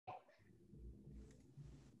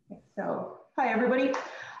Hi everybody.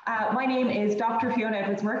 My name is Dr. Fiona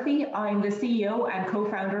Edwards-Murphy. I'm the CEO and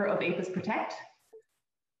co-founder of ApisProtect.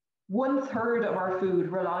 1/3 of our food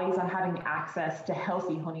relies on having access to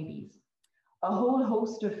healthy honeybees. A whole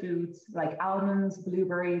host of foods like almonds,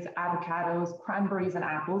 blueberries, avocados, cranberries, and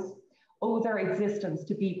apples owe their existence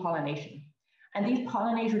to bee pollination. And these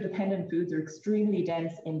pollinator-dependent foods are extremely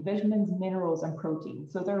dense in vitamins, minerals, and protein,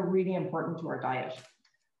 so they're really important to our diet.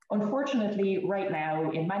 Unfortunately, right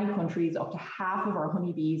now, in many countries, up to half of our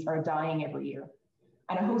honeybees are dying every year.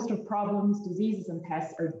 And a host of problems, diseases, and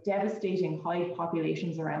pests are devastating hive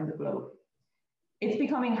populations around the globe. It's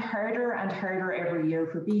becoming harder and harder every year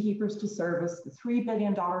for beekeepers to service the $3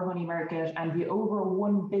 billion honey market and the over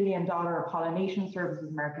 $1 billion pollination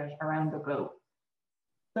services market around the globe.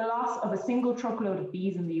 The loss of a single truckload of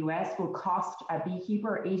bees in the US will cost a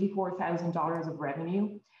beekeeper $84,000 of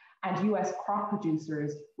revenue, and US crop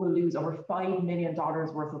producers will lose over $5 million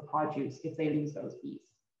worth of produce if they lose those bees.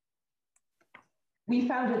 We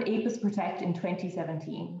founded ApisProtect in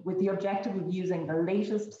 2017 with the objective of using the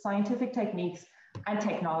latest scientific techniques and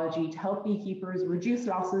technology to help beekeepers reduce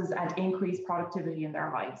losses and increase productivity in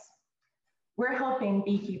their hives. We're helping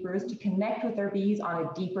beekeepers to connect with their bees on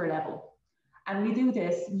a deeper level. And we do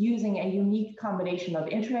this using a unique combination of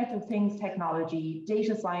Internet of Things technology,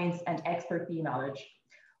 data science, and expert bee knowledge.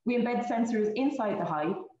 We embed sensors inside the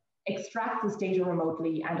hive, extract this data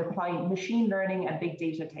remotely, and apply machine learning and big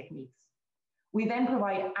data techniques. We then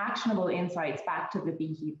provide actionable insights back to the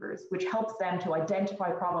beekeepers, which helps them to identify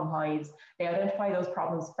problem hives. They identify those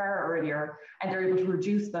problems far earlier, and they're able to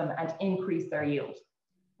reduce them and increase their yield.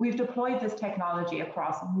 We've deployed this technology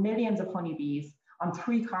across millions of honeybees on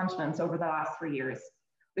 3 continents over the last 3 years.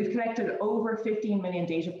 We've collected over 15 million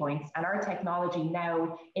data points, and our technology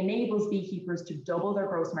now enables beekeepers to double their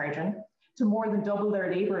gross margin, to more than double their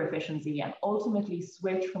labor efficiency, and ultimately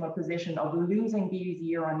switch from a position of losing bees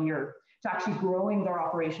year on year to actually growing their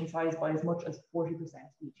operation size by as much as 40%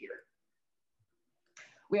 each year.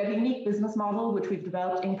 We have a unique business model which we've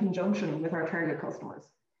developed in conjunction with our target customers.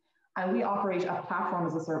 And we operate a platform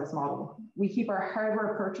as a service model. We keep our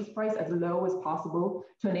hardware purchase price as low as possible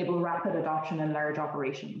to enable rapid adoption in large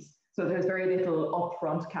operations. So there's very little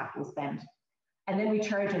upfront capital spend. And then we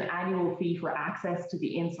charge an annual fee for access to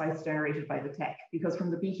the insights generated by the tech, because from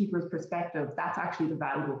the beekeeper's perspective, that's actually the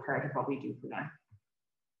valuable part of what we do for them.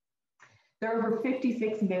 There are over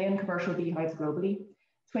 56 million commercial beehives globally,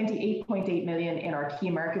 28.8 million in our key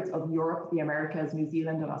markets of Europe, the Americas, New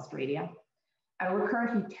Zealand, and Australia. And we're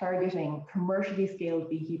currently targeting commercially scaled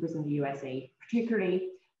beekeepers in the USA, particularly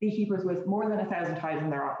beekeepers with more than 1,000 hives in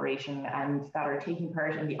their operation and that are taking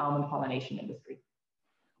part in the almond pollination industry.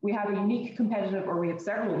 We have several unique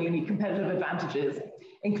competitive advantages,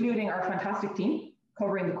 including our fantastic team,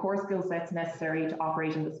 covering the core skill sets necessary to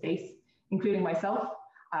operate in the space, including myself.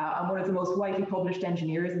 I'm one of the most widely published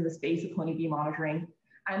engineers in the space of honeybee monitoring,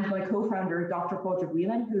 and my co-founder, Dr. Padraig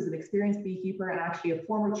Whelan, who's an experienced beekeeper and actually a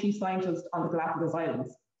former chief scientist on the Galapagos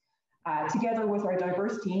Islands. Together with our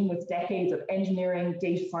diverse team with decades of engineering,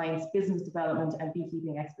 data science, business development, and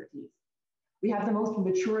beekeeping expertise. We have the most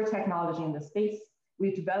mature technology in the space.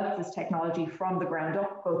 We've developed this technology from the ground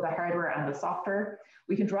up, both the hardware and the software.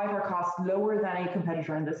 We can drive our costs lower than a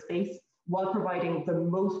competitor in this space while providing the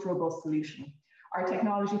most robust solution. Our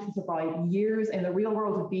technology can survive years in the real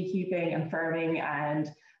world of beekeeping and farming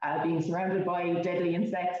and being surrounded by deadly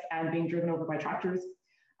insects and being driven over by tractors.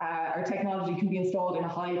 Our technology can be installed in a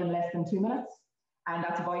hive in less than 2 minutes. And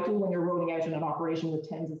that's vital when you're rolling out in an operation with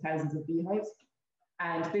tens of thousands of beehives.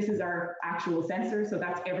 And this is our actual sensor. So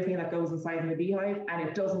that's everything that goes inside in the beehive. And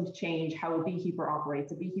it doesn't change how a beekeeper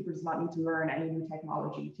operates. A beekeeper does not need to learn any new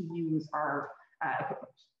technology to use our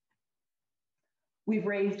equipment. We've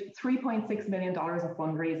raised $3.6 million of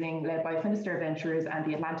fundraising led by Finisterre Ventures and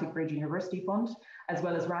the Atlantic Bridge University Fund, as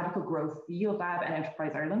well as Radical Growth, the Yield Lab, and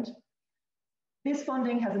Enterprise Ireland. This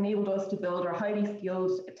funding has enabled us to build our highly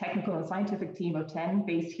skilled technical and scientific team of 10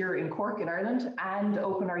 based here in Cork in Ireland and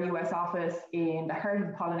open our US office in the heart of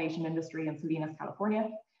the pollination industry in Salinas, California.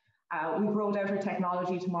 We've rolled out our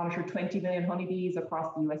technology to monitor 20 million honeybees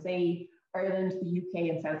across the USA, Ireland, the UK,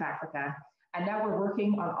 and South Africa. And now we're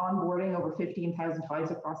working on onboarding over 15,000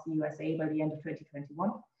 hives across the USA by the end of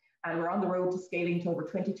 2021. And we're on the road to scaling to over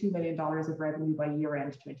 $22 million of revenue by year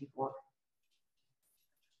end 24.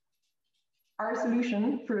 Our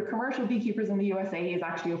solution for commercial beekeepers in the USA is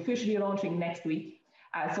actually officially launching next week.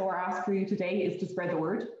 So our ask for you today is to spread the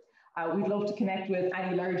word. We'd love to connect with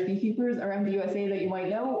any large beekeepers around the USA that you might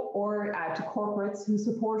know, or to corporates who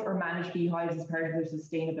support or manage beehives as part of their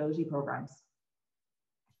sustainability programs.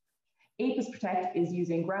 ApisProtect is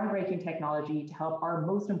using groundbreaking technology to help our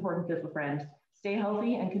most important little friend stay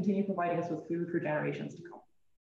healthy and continue providing us with food for generations to come.